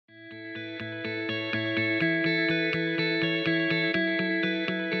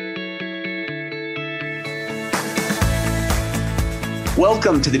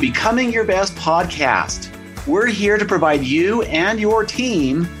Welcome to the Becoming Your Best podcast. We're here to provide you and your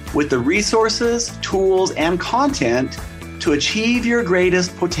team with the resources, tools, and content to achieve your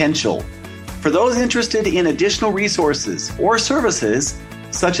greatest potential. For those interested in additional resources or services,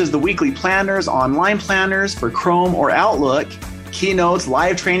 such as the weekly planners, online planners for Chrome or Outlook, keynotes,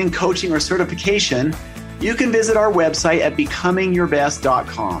 live training, coaching, or certification, you can visit our website at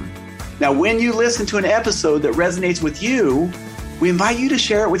becomingyourbest.com. Now, when you listen to an episode that resonates with you, we invite you to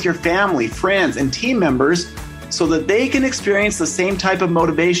share it with your family, friends, and team members so that they can experience the same type of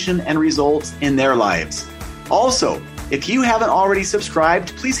motivation and results in their lives. Also, if you haven't already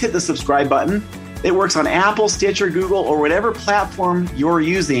subscribed, please hit the subscribe button. It works on Apple, Stitcher, Google, or whatever platform you're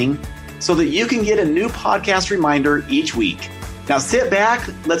using so that you can get a new podcast reminder each week. Now sit back,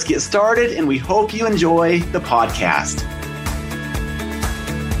 let's get started, and we hope you enjoy the podcast.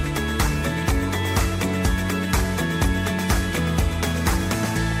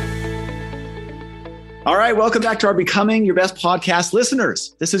 All right, welcome back to our Becoming Your Best podcast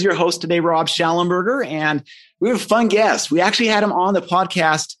listeners. This is your host today, Rob Schallenberger, and we have a fun guest. We actually had him on the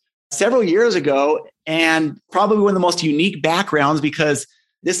podcast several years ago, and probably one of the most unique backgrounds because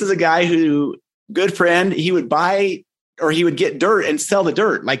this is a guy who, good friend, he would buy or he would get dirt and sell the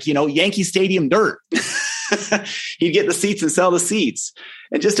dirt, like, Yankee Stadium dirt. He'd get the seats and sell the seats.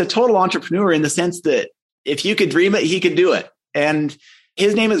 And just a total entrepreneur in the sense that if you could dream it, he could do it. And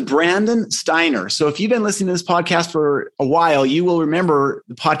his name is Brandon Steiner. So if you've been listening to this podcast for a while, you will remember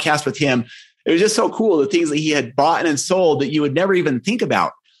the podcast with him. It was just so cool, the things that he had bought and sold that you would never even think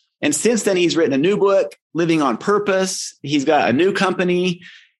about. And since then, he's written a new book, Living on Purpose. He's got a new company,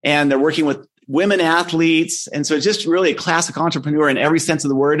 and they're working with women athletes. And so it's just really a classic entrepreneur in every sense of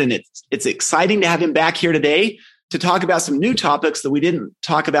the word. And it's exciting to have him back here today to talk about some new topics that we didn't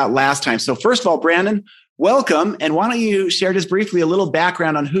talk about last time. So first of all, Brandon, welcome. And why don't you share just briefly a little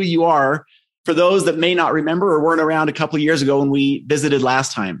background on who you are for those that may not remember or weren't around a couple of years ago when we visited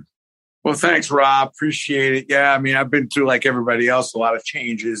last time. Well, thanks, Rob. Appreciate it. Yeah, I've been through, like everybody else, a lot of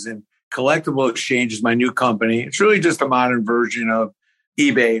changes, and Collectible Exchange is my new company. It's really just a modern version of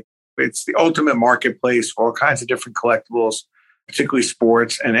eBay. It's the ultimate marketplace for all kinds of different collectibles, particularly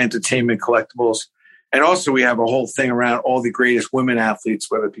sports and entertainment collectibles. And also we have a whole thing around all the greatest women athletes,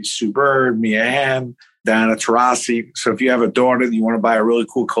 whether it be Sue Bird, Mia Hamm, Diana Taurasi. So if you have a daughter that you want to buy a really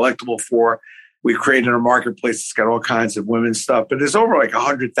cool collectible for, we've created a marketplace that's got all kinds of women's stuff. But there's over like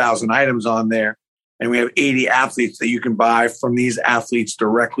 100,000 items on there. And we have 80 athletes that you can buy from these athletes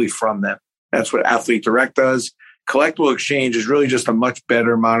directly from them. That's what Athlete Direct does. Collectible Exchange is really just a much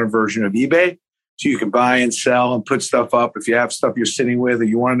better modern version of eBay. So you can buy and sell and put stuff up. If you have stuff you're sitting with or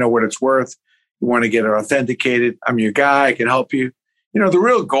you want to know what it's worth, you want to get it authenticated, I'm your guy. I can help you. The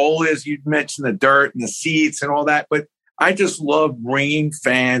real goal is, you mentioned the dirt and the seats and all that, but I just love bringing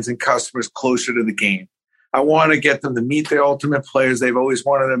fans and customers closer to the game. I want to get them to meet the ultimate players they've always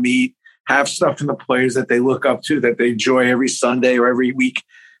wanted to meet, have stuff from the players that they look up to, that they enjoy every Sunday or every week.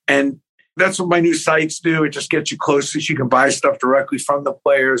 And that's what my new sites do. It just gets you closer. So you can buy stuff directly from the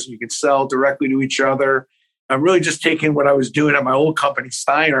players. You can sell directly to each other. I'm really just taking what I was doing at my old company,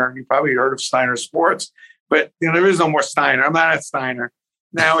 Steiner. You probably heard of Steiner Sports. But there is no more Steiner. I'm not at Steiner.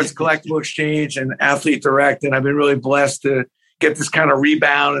 Now it's Collectible Exchange and Athlete Direct. And I've been really blessed to get this kind of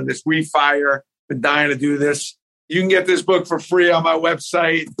rebound and this refire. Been dying to do this. You can get this book for free on my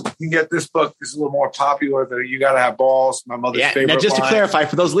website. You can get this book. This is a little more popular. The You Gotta Have Balls, my mother's favorite now just line. To clarify,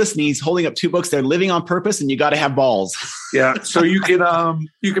 for those listening, he's holding up two books. They're Living on Purpose and You Gotta Have Balls. Yeah. So you can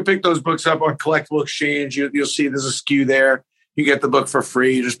pick those books up on Collectible Exchange. You'll see there's a SKU there. You get the book for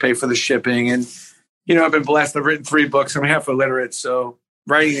free. You just pay for the shipping. And I've been blessed. I've written 3 books. I'm half illiterate, so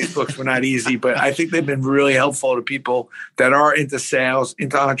writing these books were not easy, but I think they've been really helpful to people that are into sales,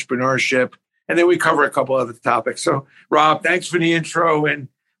 into entrepreneurship. And then we cover a couple other topics. So, Rob, thanks for the intro. And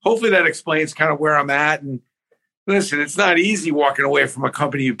hopefully that explains kind of where I'm at. And listen, it's not easy walking away from a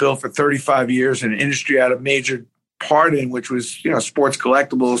company you built for 35 years in an industry I had a major part in, which was, sports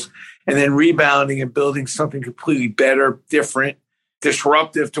collectibles, and then rebounding and building something completely better, different,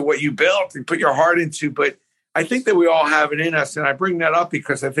 disruptive to what you built and put your heart into. But I think that we all have it in us. And I bring that up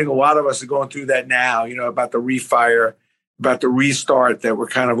because I think a lot of us are going through that now, about the refire, about the restart that we're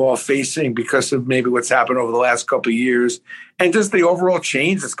kind of all facing because of maybe what's happened over the last couple of years and just the overall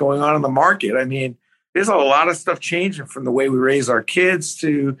change that's going on in the market. There's a lot of stuff changing from the way we raise our kids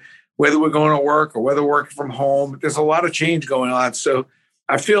to whether we're going to work or whether we're working from home. There's a lot of change going on. So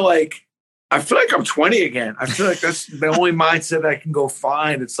I feel like I'm 20 again. I feel like that's the only mindset I can go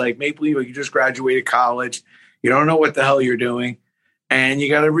find. It's like, make believe you just graduated college. You don't know what the hell you're doing. And you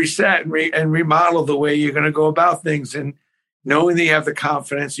got to reset and remodel the way you're going to go about things. And knowing that you have the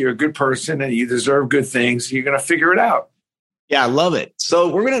confidence, you're a good person and you deserve good things, you're going to figure it out. Yeah, I love it. So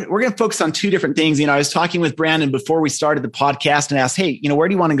we're gonna focus on two different things. I was talking with Brandon before we started the podcast and asked, hey, where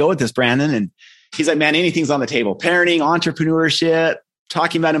do you want to go with this, Brandon? And he's like, man, anything's on the table. Parenting, entrepreneurship,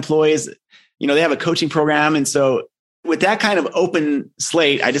 talking about employees. They have a coaching program. And so with that kind of open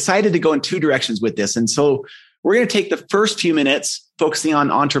slate, I decided to go in two directions with this. And so we're going to take the first few minutes focusing on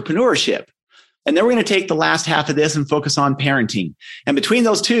entrepreneurship. And then we're going to take the last half of this and focus on parenting. And between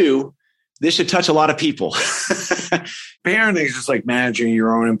those two, this should touch a lot of people. Parenting is just like managing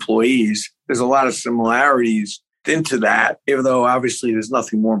your own employees. There's a lot of similarities into that, even though obviously there's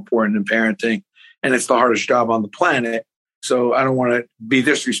nothing more important than parenting. And it's the hardest job on the planet. So I don't want to be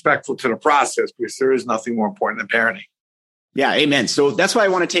disrespectful to the process because there is nothing more important than parenting. Yeah, amen. So that's why I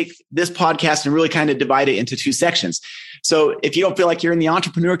want to take this podcast and really kind of divide it into two sections. So if you don't feel like you're in the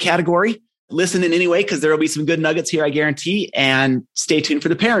entrepreneur category, listen in anyway, because there will be some good nuggets here, I guarantee, and stay tuned for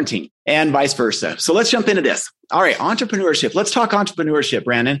the parenting and vice versa. So let's jump into this. All right, entrepreneurship. Let's talk entrepreneurship,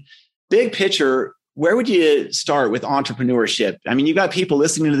 Brandon. Big picture, where would you start with entrepreneurship? I mean, you've got people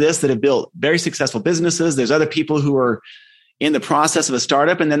listening to this that have built very successful businesses. There's other people who are in the process of a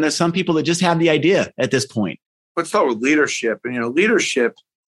startup, and then there's some people that just have the idea at this point. Let's start with leadership. And, leadership,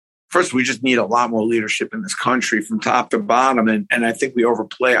 first, we just need a lot more leadership in this country from top to bottom. And I think we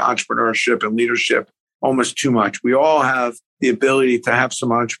overplay entrepreneurship and leadership almost too much. We all have the ability to have some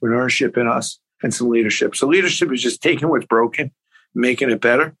entrepreneurship in us and some leadership. So leadership is just taking what's broken, making it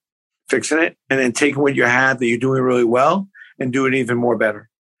better, fixing it, and then taking what you have that you're doing really well and do it even more better.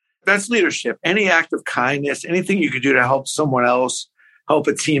 That's leadership. Any act of kindness, anything you could do to help someone else, help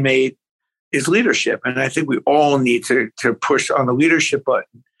a teammate is leadership. And I think we all need to push on the leadership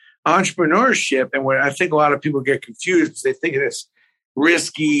button. Entrepreneurship, and what I think a lot of people get confused is they think of this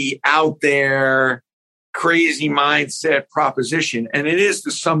risky, out there, crazy mindset proposition. And it is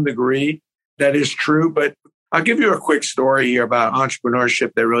to some degree, that is true. But I'll give you a quick story here about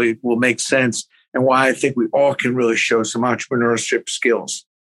entrepreneurship that really will make sense and why I think we all can really show some entrepreneurship skills.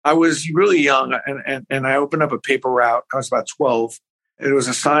 I was really young and I opened up a paper route. I was about 12. It was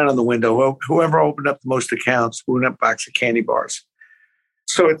a sign on the window. Whoever opened up the most accounts would win a box of candy bars.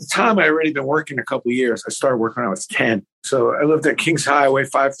 So at the time, I had already been working a couple of years. I started working when I was 10. So I lived at Kings Highway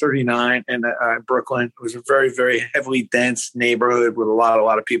 539 in Brooklyn. It was a very, very heavily dense neighborhood with a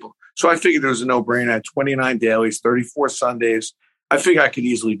lot of people. So I figured it was a no-brainer. I had 29 dailies, 34 Sundays. I figured I could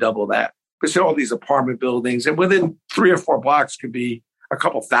easily double that. Because there are all these apartment buildings, and within 3 or 4 blocks could be a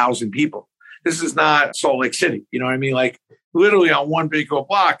couple thousand people. This is not Salt Lake City. You know what I mean? Like literally on one big old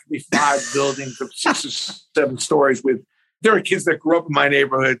block could be 5 buildings of 6 or 7 stories with. There are kids that grew up in my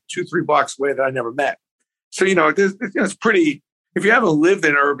neighborhood 2-3 blocks away that I never met. So, it's pretty, if you haven't lived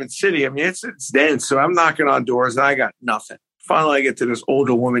in an urban city, I mean, it's dense. So I'm knocking on doors and I got nothing. Finally, I get to this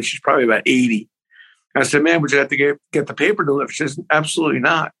older woman. She's probably about 80. I said, man, would you have to get the paper delivered? She says, absolutely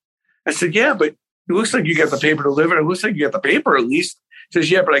not. I said, yeah, but it looks like you get the paper delivered. It looks like you get the paper at least. She says,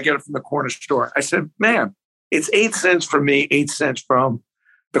 yeah, but I get it from the corner store. I said, ma'am, it's 8 cents from me, 8 cents from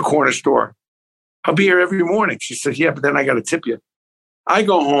the corner store. I'll be here every morning. She said, yeah, but then I got to tip you. I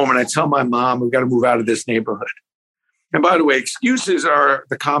go home and I tell my mom, we've got to move out of this neighborhood. And by the way, excuses are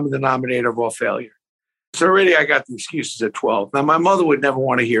the common denominator of all failure. So already I got the excuses at 12. Now, my mother would never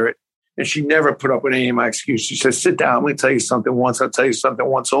want to hear it. And she never put up with any of my excuses. She says, sit down. I'm going to tell you something once. I'll tell you something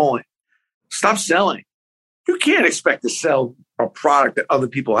once only. Stop selling. You can't expect to sell a product that other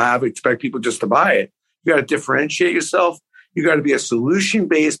people have, expect people just to buy it. You got to differentiate yourself. You got to be a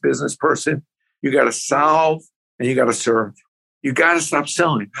solution-based business person. You got to solve and you got to serve. You got to stop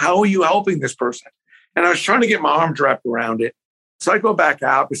selling. How are you helping this person? And I was trying to get my arms wrapped around it. So I go back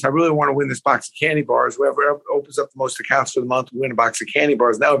out because I really want to win this box of candy bars. Whoever opens up the most accounts for the month will win a box of candy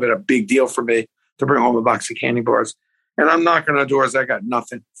bars. That would have been a big deal for me to bring home a box of candy bars. And I'm knocking on doors. I got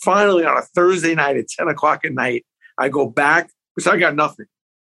nothing. Finally, on a Thursday night at 10 o'clock at night, I go back because I got nothing.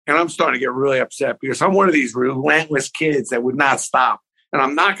 And I'm starting to get really upset because I'm one of these relentless kids that would not stop. And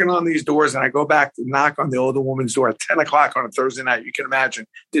I'm knocking on these doors and I go back to knock on the older woman's door at 10 o'clock on a Thursday night. You can imagine,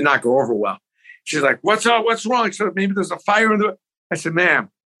 did not go over well. She's like, what's up? What's wrong? She said, maybe there's a fire in the... I said, ma'am,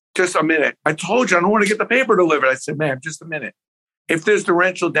 just a minute. I told you I don't want to get the paper delivered. I said, ma'am, just a minute. If there's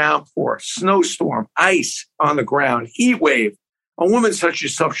torrential downpour, snowstorm, ice on the ground, heat wave, a woman such as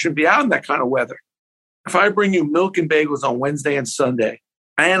yourself shouldn't be out in that kind of weather. If I bring you milk and bagels on Wednesday and Sunday,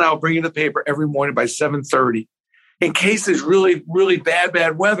 and I'll bring you the paper every morning by 7:30, in case there's really, really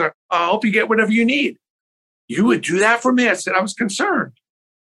bad weather, I'll help you get whatever you need. You would do that for me? I said, I was concerned.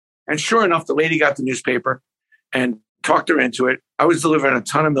 And sure enough, the lady got the newspaper and talked her into it. I was delivering a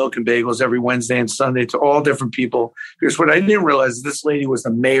ton of milk and bagels every Wednesday and Sunday to all different people. Because what I didn't realize is this lady was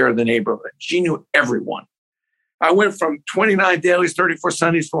the mayor of the neighborhood. She knew everyone. I went from 29 dailies, 34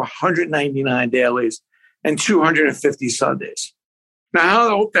 Sundays to 199 dailies and 250 Sundays. Now, how I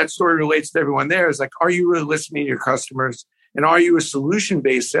hope that story relates to everyone there is like, are you really listening to your customers? And are you a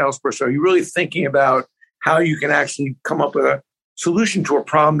solution-based salesperson? Are you really thinking about how you can actually come up with a solution to a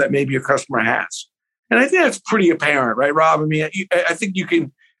problem that maybe your customer has? And I think that's pretty apparent, right, Rob? I mean, I think you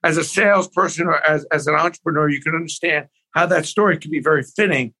can, as a salesperson or as an entrepreneur, you can understand how that story can be very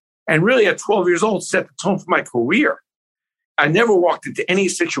fitting. And really at 12 years old, set the tone for my career. I never walked into any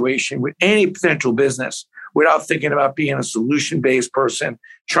situation with any potential business without thinking about being a solution-based person,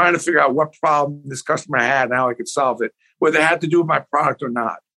 trying to figure out what problem this customer had and how I could solve it, whether it had to do with my product or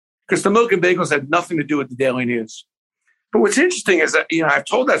not. Because the milk and bagels had nothing to do with the daily news. But what's interesting is that, I've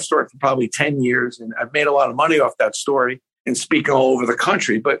told that story for probably 10 years, and I've made a lot of money off that story and speaking all over the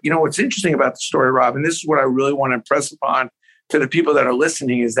country. But, what's interesting about the story, Rob, and this is what I really want to impress upon to the people that are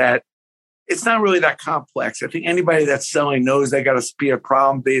listening, is that it's not really that complex. I think anybody that's selling knows they got to be a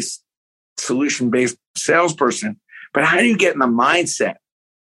problem-based, solution-based salesperson. But how do you get in the mindset?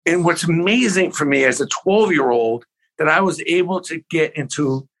 And what's amazing for me as a 12-year-old, that I was able to get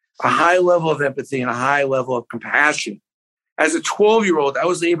into a high level of empathy and a high level of compassion. As a 12-year-old, I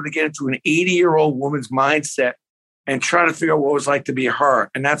was able to get into an 80-year-old woman's mindset and try to figure out what it was like to be her.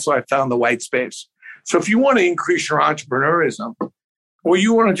 And that's why I found the white space. So if you want to increase your entrepreneurism, or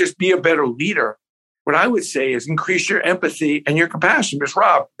you want to just be a better leader, what I would say is increase your empathy and your compassion. Because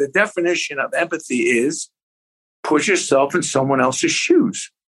Rob, the definition of empathy is put yourself in someone else's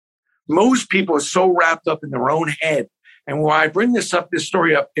shoes. Most people are so wrapped up in their own head. And why I bring this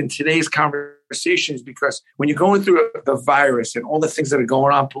story up in today's conversation is because when you're going through the virus and all the things that are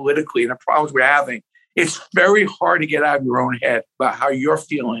going on politically and the problems we're having, it's very hard to get out of your own head about how you're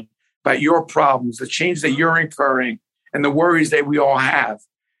feeling, about your problems, the change that you're incurring, and the worries that we all have.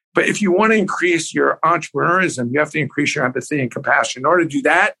 But if you want to increase your entrepreneurism, you have to increase your empathy and compassion. In order to do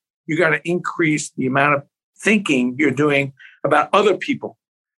that, you got to increase the amount of thinking you're doing about other people.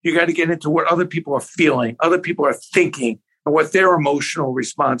 You got to get into what other people are feeling, other people are thinking, and what their emotional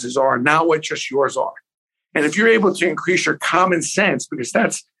responses are, not what just yours are. And if you're able to increase your common sense, because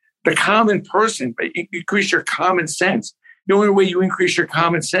that's the common person, but increase your common sense. The only way you increase your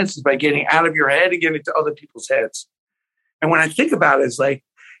common sense is by getting out of your head and getting into other people's heads. And when I think about it, it's like,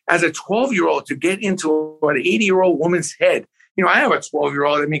 as a 12-year-old to get into an 80-year-old woman's head, I have a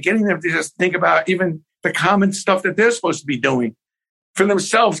 12-year-old. I mean, getting them to just think about even the common stuff that they're supposed to be doing for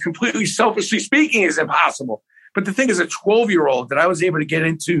themselves, completely selfishly speaking, is impossible. But the thing is, a 12-year-old that I was able to get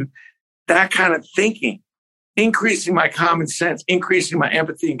into that kind of thinking, increasing my common sense, increasing my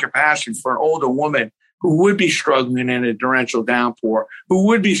empathy and compassion for an older woman who would be struggling in a torrential downpour, who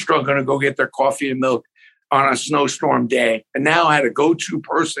would be struggling to go get their coffee and milk on a snowstorm day. And now I had a go-to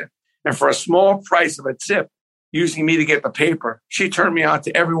person. And for a small price of a tip, using me to get the paper, she turned me on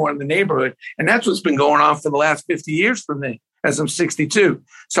to everyone in the neighborhood. And that's what's been going on for the last 50 years for me, as I'm 62.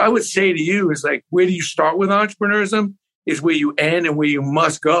 So I would say to you is like, where do you start with entrepreneurism is where you end and where you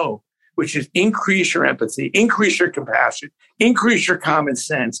must go, which is increase your empathy, increase your compassion, increase your common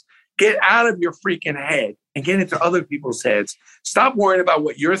sense, get out of your freaking head and get into other people's heads. Stop worrying about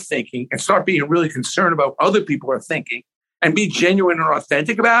what you're thinking and start being really concerned about what other people are thinking and be genuine and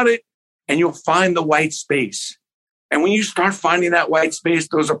authentic about it. And you'll find the white space. And when you start finding that white space,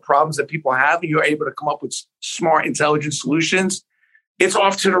 those are problems that people have, and you're able to come up with smart, intelligent solutions. It's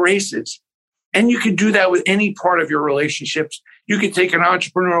off to the races. And you can do that with any part of your relationships. You can take an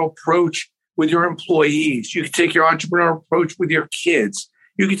entrepreneurial approach with your employees. You can take your entrepreneurial approach with your kids.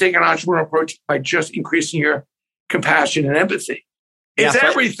 You can take an entrepreneurial approach by just increasing your compassion and empathy. It's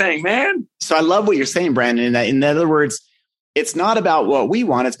everything, man. So I love what you're saying, Brandon. In other words, it's not about what we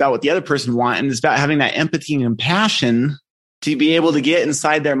want. It's about what the other person wants. And it's about having that empathy and compassion to be able to get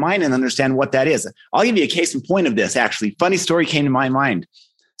inside their mind and understand what that is. I'll give you a case in point of this, actually. Funny story came to my mind.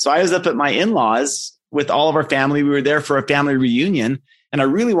 So I was up at my in-laws with all of our family. We were there for a family reunion. And I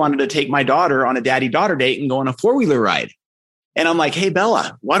really wanted to take my daughter on a daddy-daughter date and go on a four-wheeler ride. And I'm like, hey,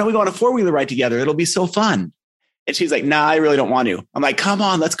 Bella, why don't we go on a four-wheeler ride together? It'll be so fun. And she's like, nah, I really don't want to. I'm like, come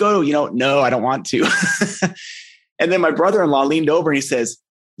on, let's go. No, I don't want to. And then my brother-in-law leaned over and he says,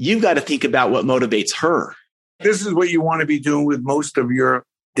 you've got to think about what motivates her. This is what you want to be doing with most of your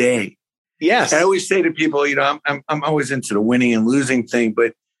day. Yes. I always say to people, I'm always into the winning and losing thing.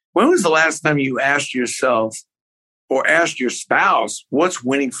 But when was the last time you asked yourself or asked your spouse, what's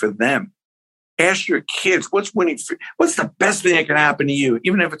winning for them? Ask your kids, what's the best thing that can happen to you?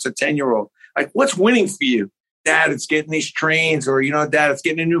 Even if it's a 10-year-old, like what's winning for you? Dad, it's getting these trains, or, Dad, it's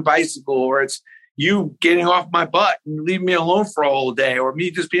getting a new bicycle, or it's you getting off my butt and leaving me alone for a whole day, or me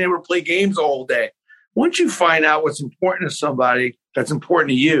just being able to play games all day. Once you find out what's important to somebody that's important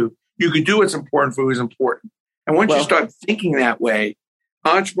to you, you can do what's important for who's important. And once you start thinking that way,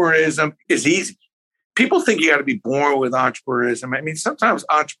 entrepreneurism is easy. People think you got to be born with entrepreneurism. I mean, sometimes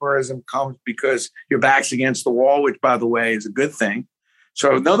entrepreneurism comes because your back's against the wall, which, by the way, is a good thing.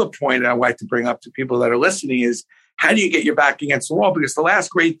 So another point I like to bring up to people that are listening is, how do you get your back against the wall? Because the last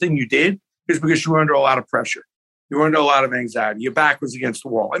great thing you did is because you were under a lot of pressure. You were under a lot of anxiety. Your back was against the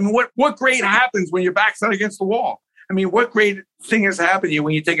wall. I mean, what great happens when your back's not against the wall? I mean, what great thing has happened to you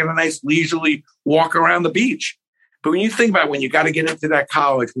when you're taking a nice leisurely walk around the beach? But when you think about when you got to get into that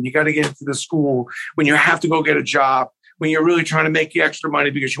college, when you got to get into the school, when you have to go get a job, when you're really trying to make the extra money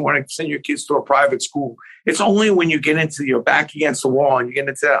because you want to send your kids to a private school, it's only when you get into your back against the wall and you get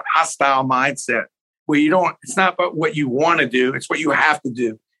into that hostile mindset where it's not about what you want to do, it's what you have to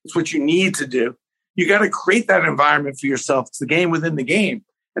do. It's what you need to do. You got to create that environment for yourself. It's the game within the game.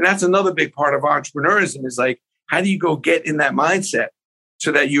 And that's another big part of entrepreneurism is like, how do you go get in that mindset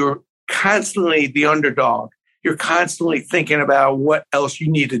so that you're constantly the underdog? You're constantly thinking about what else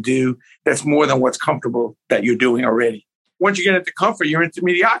you need to do that's more than what's comfortable that you're doing already. Once you get into comfort, you're into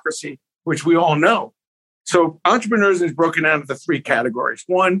mediocrity, which we all know. So entrepreneurism is broken down into 3 categories.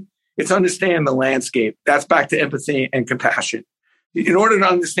 One, it's understanding the landscape. That's back to empathy and compassion. In order to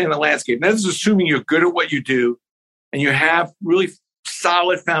understand the landscape, and this is assuming you're good at what you do and you have really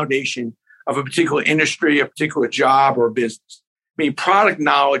solid foundation of a particular industry, a particular job or business. I mean, product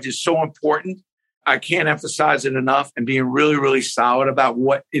knowledge is so important. I can't emphasize it enough, and being really, really solid about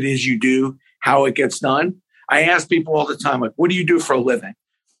what it is you do, how it gets done. I ask people all the time, like, what do you do for a living?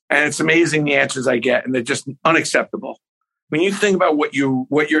 And it's amazing the answers I get, and they're just unacceptable. When you think about what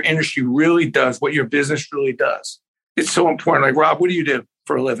your industry really does, what your business really does, it's so important. Like, Rob, what do you do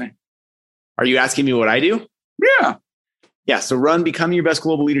for a living? Are you asking me what I do? Yeah. Yeah. So run Becoming Your Best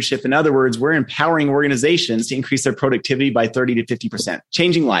Global Leadership. In other words, we're empowering organizations to increase their productivity by 30 to 50%,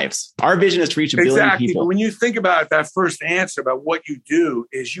 changing lives. Our vision is to reach a billion people. But when you think about that first answer about what you do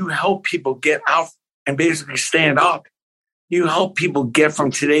is you help people get out and basically stand up. You help people get from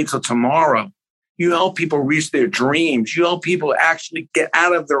today till tomorrow. You help people reach their dreams. You help people actually get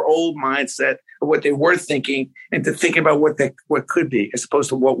out of their old mindset of what they were thinking and to think about what could be as opposed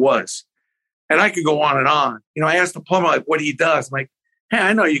to what was. And I could go on and on. I asked the plumber, like, what he does. I'm like, hey,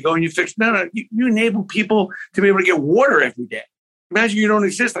 I know you go and you fix. No, you enable people to be able to get water every day. Imagine you don't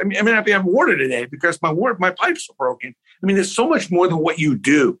exist. I may not be having water today because my pipes are broken. I mean, there's so much more than what you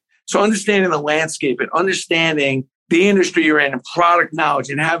do. So understanding the landscape and understanding the industry you're in and product knowledge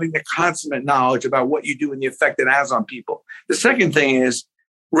and having the consummate knowledge about what you do and the effect it has on people. The second thing is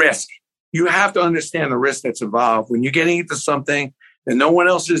risk. You have to understand the risk that's involved. When you're getting into something that no one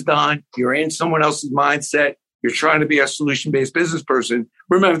else has done, you're in someone else's mindset, you're trying to be a solution-based business person,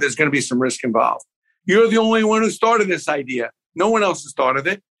 remember there's going to be some risk involved. You're the only one who started this idea. No one else has started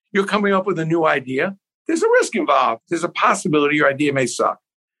it. You're coming up with a new idea. There's a risk involved. There's a possibility your idea may suck.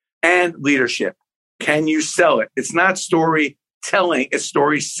 And leadership. Can you sell it? It's not storytelling, it's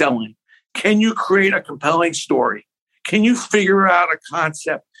story selling. Can you create a compelling story? Can you figure out a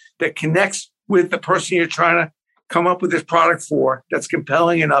concept that connects with the person you're trying to come up with this product for that's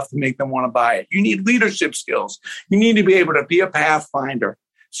compelling enough to make them want to buy it? You need leadership skills. You need to be able to be a pathfinder,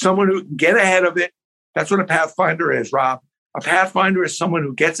 someone who can get ahead of it. That's what a pathfinder is, Rob. A pathfinder is someone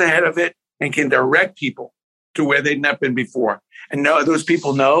who gets ahead of it and can direct people to where they've not been before. And those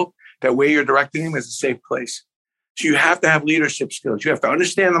people know that where you're directing them is a safe place. So you have to have leadership skills. You have to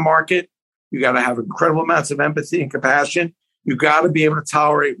understand the market. You got to have incredible amounts of empathy and compassion. You got to be able to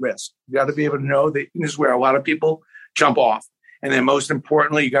tolerate risk. You got to be able to know that this is where a lot of people jump off. And then most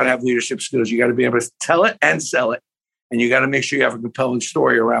importantly, you got to have leadership skills. You got to be able to tell it and sell it. And you got to make sure you have a compelling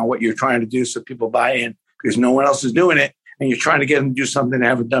story around what you're trying to do so people buy in because no one else is doing it. And you're trying to get them to do something they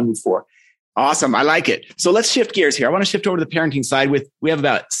haven't done before. Awesome. I like it. So let's shift gears here. I want to shift over to the parenting side. We have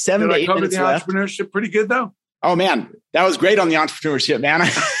about 7 to 8 minutes left. Entrepreneurship pretty good though. Oh man, that was great on the entrepreneurship, man.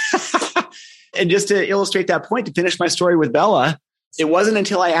 And just to illustrate that point, to finish my story with Bella, it wasn't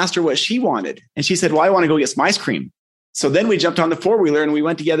until I asked her what she wanted. And she said, well, I want to go get some ice cream. So then we jumped on the 4-wheeler and we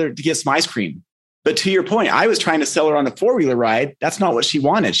went together to get some ice cream. But to your point, I was trying to sell her on the 4-wheeler ride. That's not what she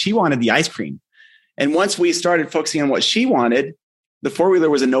wanted. She wanted the ice cream. And once we started focusing on what she wanted, the 4-wheeler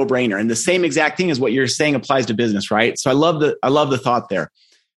was a no-brainer. And the same exact thing as what you're saying applies to business, right? So I love the thought there.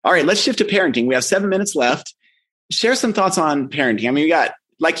 All right, let's shift to parenting. We have 7 minutes left. Share some thoughts on parenting. I mean, we got,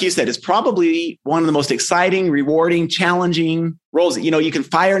 like you said, it's probably one of the most exciting, rewarding, challenging roles. You can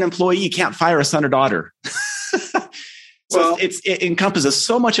fire an employee. You can't fire a son or daughter. So it encompasses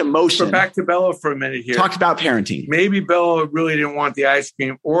so much emotion. But back to Bella for a minute here. Talked about parenting. Maybe Bella really didn't want the ice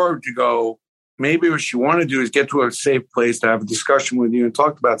cream or to go. Maybe what she wanted to do is get to a safe place to have a discussion with you and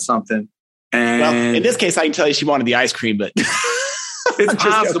talk about something. And well, in this case, I can tell you she wanted the ice cream, but it's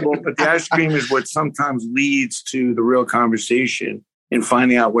possible. But the ice cream is what sometimes leads to the real conversation and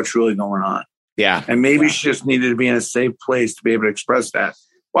finding out what's really going on. Yeah. And maybe she just needed to be in a safe place to be able to express that.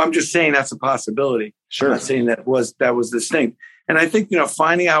 Well, I'm just saying that's a possibility. Sure. I'm not saying that was distinct. And I think,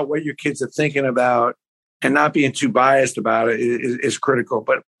 finding out what your kids are thinking about and not being too biased about it is critical.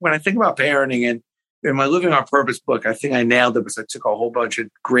 But when I think about parenting and in my Living on Purpose book, I think I nailed it because I took a whole bunch of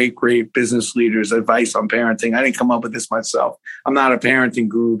great business leaders' advice on parenting. I didn't come up with this myself. I'm not a parenting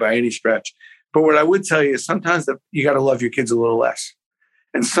guru by any stretch. But what I would tell you is sometimes you got to love your kids a little less.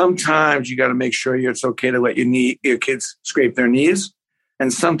 And sometimes you got to make sure it's okay to let your kids scrape their knees.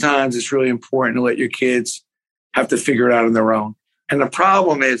 And sometimes it's really important to let your kids have to figure it out on their own. And the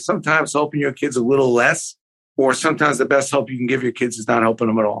problem is sometimes helping your kids a little less, or sometimes the best help you can give your kids is not helping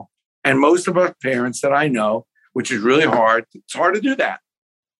them at all. And most of our parents that I know, which is really hard, it's hard to do that.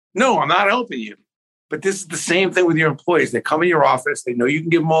 No, I'm not helping you. But this is the same thing with your employees. They come in your office, they know you can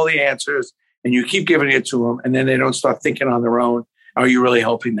give them all the answers, and you keep giving it to them, and then they don't start thinking on their own. Are you really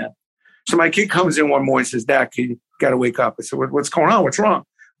helping them? So my kid comes in one morning and says, Dad, you got to wake up. I said, what's going on? What's wrong?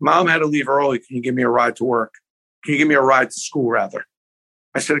 Mom had to leave early. Can you give me a ride to work? Can you give me a ride to school, rather?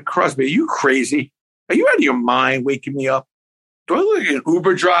 I said, Crosby, are you crazy? Are you out of your mind waking me up? Do I look like an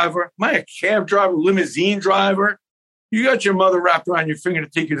Uber driver? Am I a cab driver, limousine driver? You got your mother wrapped around your finger to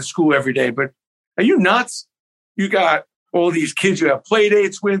take you to school every day, but are you nuts? You got all these kids you have play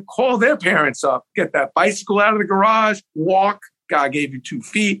dates with. Call their parents up. Get that bicycle out of the garage. Walk. God gave you 2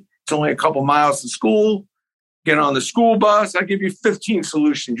 feet. It's only a couple miles to school. Get on the school bus. I give you 15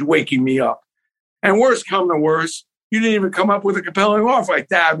 solutions. You're waking me up. And worse come to worse, you didn't even come up with a compelling offer like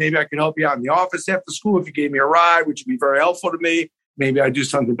that. Maybe I could help you out in the office after school if you gave me a ride, which would be very helpful to me. Maybe I do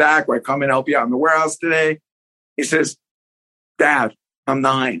something back where I come in and help you out in the warehouse today. He says, Dad, I'm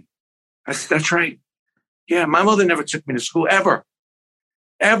 9. I said, that's right. Yeah, my mother never took me to school ever.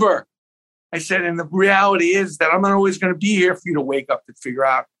 Ever. I said, and the reality is that I'm not always going to be here for you to wake up to figure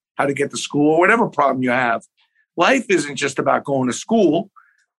out how to get to school or whatever problem you have. Life isn't just about going to school,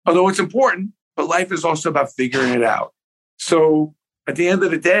 although it's important, but life is also about figuring it out. So at the end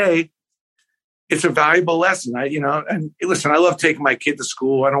of the day, it's a valuable lesson. And listen, I love taking my kid to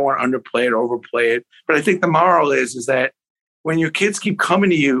school. I don't want to underplay it, overplay it. But I think the moral is that when your kids keep coming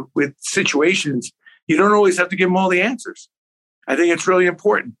to you with situations, you don't always have to give them all the answers. I think it's really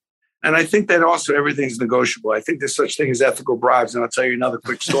important. And I think that also everything's negotiable. I think there's such thing as ethical bribes. And I'll tell you another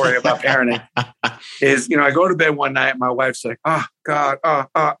quick story about parenting is, I go to bed one night, my wife's like, oh, God,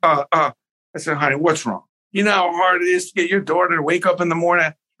 I said, honey, what's wrong? You know how hard it is to get your daughter to wake up in the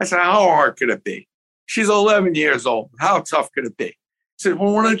morning? I said, how hard could it be? She's 11 years old. How tough could it be? I said,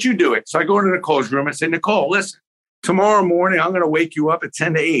 well, why don't you do it? So I go into Nicole's room and say, Nicole, listen, tomorrow morning, I'm going to wake you up at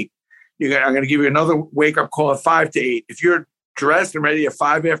 10 to 8. I'm going to give you another wake-up call at 5 to 8. If you're dressed and ready at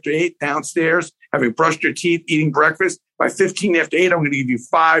 5 after 8 downstairs, having brushed your teeth, eating breakfast, by 15 after 8, I'm going to give you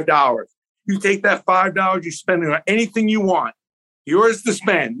 $5. You take that $5, you spend it on anything you want. Yours to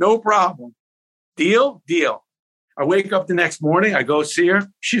spend, no problem. Deal? Deal. I wake up the next morning, I go see her,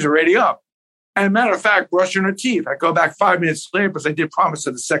 she's already up. And matter of fact, brushing her teeth. I go back 5 minutes later because I did promise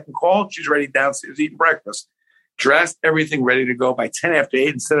her the second call. She's already downstairs eating breakfast. Dressed, everything ready to go by 10 after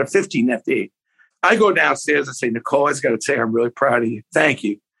 8 instead of 15 after 8. I go downstairs and say, Nicole, I just got to say, I'm really proud of you. Thank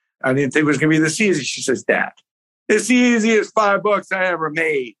you. I didn't think it was going to be this easy. She says, Dad, it's the easiest $5 I ever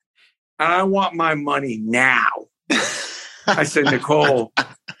made. And I want my money now. I said, Nicole,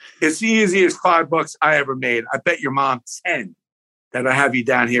 it's the easiest $5 I ever made. I bet your mom 10 that I have you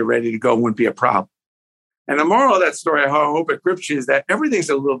down here ready to go wouldn't be a problem. And the moral of that story, I hope it grips you, is that everything's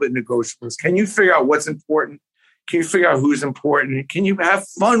a little bit negotiable. Can you figure out what's important? Can you figure out who's important? Can you have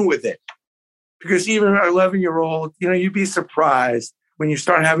fun with it? Because even an 11-year-old, you'd be surprised when you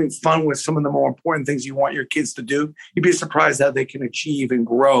start having fun with some of the more important things you want your kids to do. You'd be surprised how they can achieve and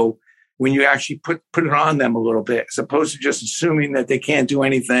grow when you actually put it on them a little bit, as opposed to just assuming that they can't do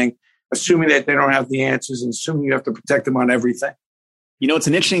anything, assuming that they don't have the answers, and assuming you have to protect them on everything. It's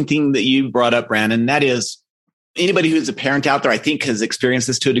an interesting thing that you brought up, Brandon. That is, anybody who's a parent out there, I think, has experienced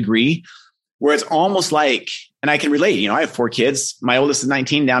this to a degree where it's almost like, and I can relate, I have 4 kids. My oldest is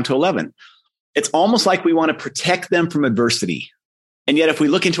 19 down to 11. It's almost like we want to protect them from adversity. And yet, if we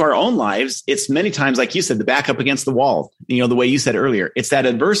look into our own lives, it's many times, like you said, the back up against the wall, the way you said earlier, it's that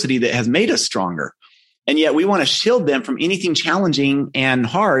adversity that has made us stronger. And yet we want to shield them from anything challenging and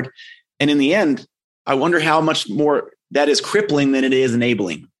hard. And in the end, I wonder how much more that is crippling than it is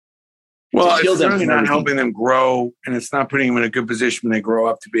enabling. Well, it's certainly not helping them grow, and it's not putting them in a good position when they grow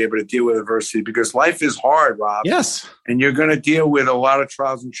up to be able to deal with adversity, because life is hard, Rob. Yes. And you're going to deal with a lot of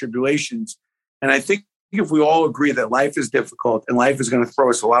trials and tribulations. And I think if we all agree that life is difficult and life is going to throw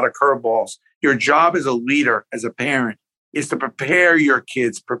us a lot of curveballs, your job as a leader, as a parent, is to prepare your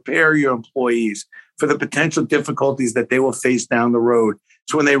kids, prepare your employees for the potential difficulties that they will face down the road.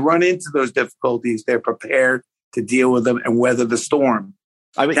 So when they run into those difficulties, they're prepared to deal with them and weather the storm.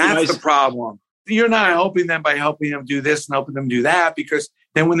 That's the problem. You're not helping them by helping them do this and helping them do that, because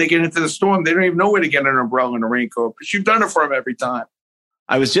then when they get into the storm, they don't even know where to get an umbrella and a raincoat, because you've done it for them every time.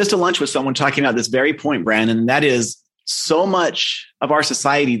 I was just at lunch with someone talking about this very point, Brandon, and that is so much of our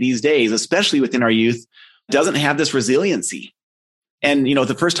society these days, especially within our youth, doesn't have this resiliency. And,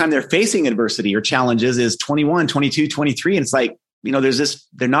 the first time they're facing adversity or challenges is 21, 22, 23. And it's like,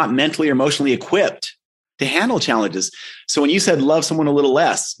 they're not mentally or emotionally equipped to handle challenges. So when you said love someone a little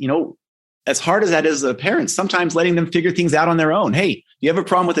less, as hard as that is as a parent, sometimes letting them figure things out on their own. Hey, you have a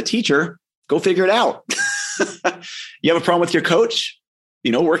problem with a teacher, go figure it out. You have a problem with your coach,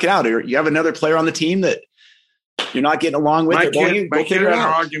 work it out. Or you have another player on the team that you're not getting along with. My kid had an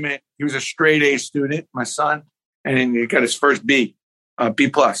argument. He was a straight A student, my son, and then he got his first B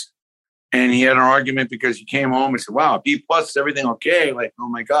plus. And he had an argument because he came home and said, wow, B plus, is everything okay? Like, oh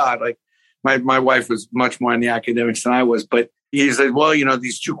my God, like, My wife was much more in the academics than I was, but he said, well,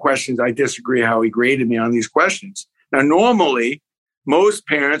 these two questions, I disagree how he graded me on these questions. Now, normally, most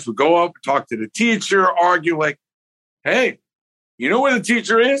parents would go up, talk to the teacher, argue like, hey, you know where the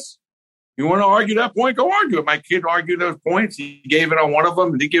teacher is? You want to argue that point? Go argue it. My kid argued those points. He gave it on one of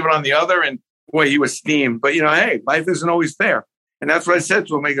them, and he gave it on the other, and boy, he was steamed. But, hey, life isn't always fair. And that's what I said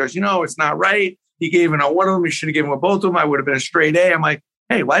to him. He goes, it's not right. He gave it on one of them. He should have given it on both of them. I would have been a straight A. I'm like,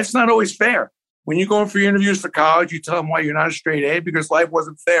 hey, life's not always fair. When you go in for your interviews for college, you tell them why you're not a straight A, because life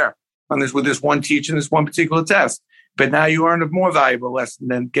wasn't fair with this one teacher and this one particular test. But now you earned a more valuable lesson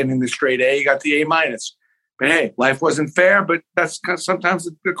than getting the straight A. You got the A minus. But hey, life wasn't fair, but that's sometimes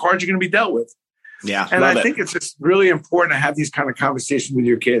the cards you're going to be dealt with. Yeah. And I think it's just really important to have these kind of conversations with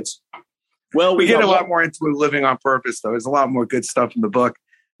your kids. Well, we get a lot more into living on purpose, though. There's a lot more good stuff in the book.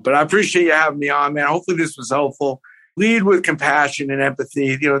 But I appreciate you having me on, man. Hopefully this was helpful. Lead with compassion and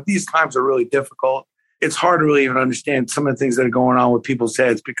empathy. These times are really difficult. It's hard to really even understand some of the things that are going on with people's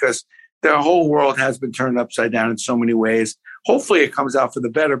heads, because their whole world has been turned upside down in so many ways. Hopefully it comes out for the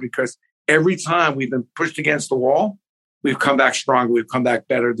better, because every time we've been pushed against the wall, we've come back stronger. We've come back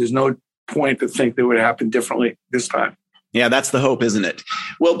better. There's no point to think that it would happen differently this time. Yeah, that's the hope, isn't it?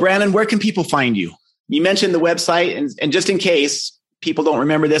 Well, Brandon, where can people find you? You mentioned the website, and just in case people don't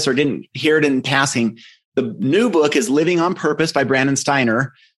remember this or didn't hear it in passing, the new book is Living on Purpose by Brandon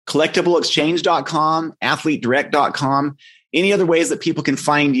Steiner, collectibleexchange.com, athletedirect.com. Any other ways that people can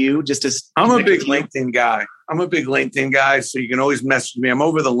find you? I'm a big LinkedIn guy. So you can always message me. I'm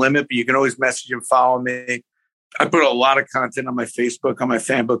over the limit, but you can always message and follow me. I put a lot of content on my Facebook, on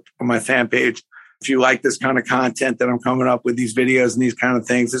my fan page. If you like this kind of content that I'm coming up with, these videos and these kind of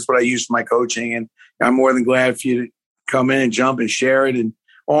things, this is what I use for my coaching. And I'm more than glad for you to come in and jump and share it. And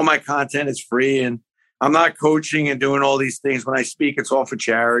all my content is free. And I'm not coaching and doing all these things. When I speak, it's all for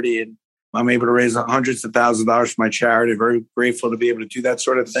charity. And I'm able to raise hundreds of thousands of dollars for my charity. Very grateful to be able to do that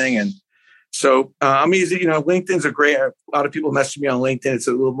sort of thing. And so I'm easy. LinkedIn's a lot of people message me on LinkedIn. It's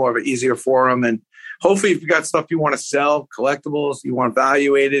a little more of an easier forum. And hopefully if you got stuff you want to sell, collectibles, you want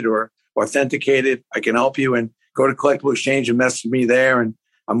evaluated or authenticated, I can help you. And go to Collectible Exchange and message me there. And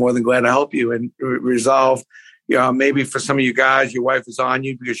I'm more than glad to help you and resolve. Maybe for some of you guys, your wife is on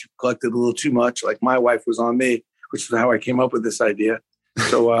you because you collected a little too much, like my wife was on me, which is how I came up with this idea.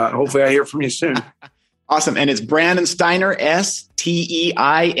 So hopefully I hear from you soon. Awesome. And it's Brandon Steiner, Steiner.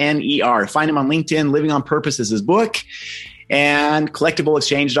 Find him on LinkedIn. Living on Purpose is his book. And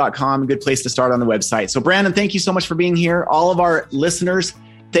collectibleexchange.com, a good place to start on the website. So Brandon, thank you so much for being here. All of our listeners,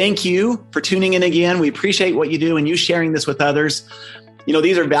 thank you for tuning in again. We appreciate what you do and you sharing this with others.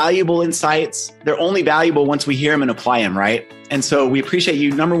 These are valuable insights. They're only valuable once we hear them and apply them, right? And so we appreciate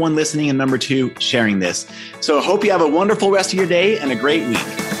you, number one, listening, and number two, sharing this. So I hope you have a wonderful rest of your day and a great week.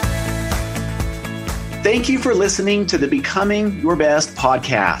 Thank you for listening to the Becoming Your Best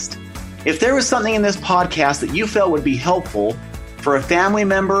podcast. If there was something in this podcast that you felt would be helpful for a family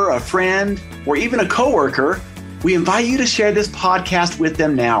member, a friend, or even a coworker, we invite you to share this podcast with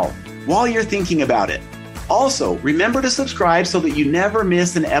them now while you're thinking about it. Also, remember to subscribe so that you never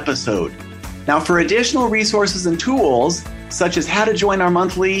miss an episode. Now, for additional resources and tools, such as how to join our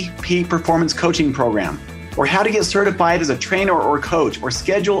monthly peak performance coaching program, or how to get certified as a trainer or coach, or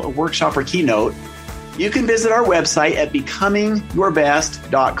schedule a workshop or keynote, you can visit our website at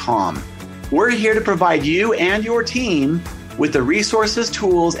becomingyourbest.com. We're here to provide you and your team with the resources,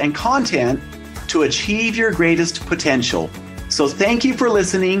 tools, and content to achieve your greatest potential. So thank you for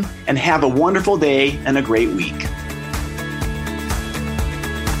listening and have a wonderful day and a great week.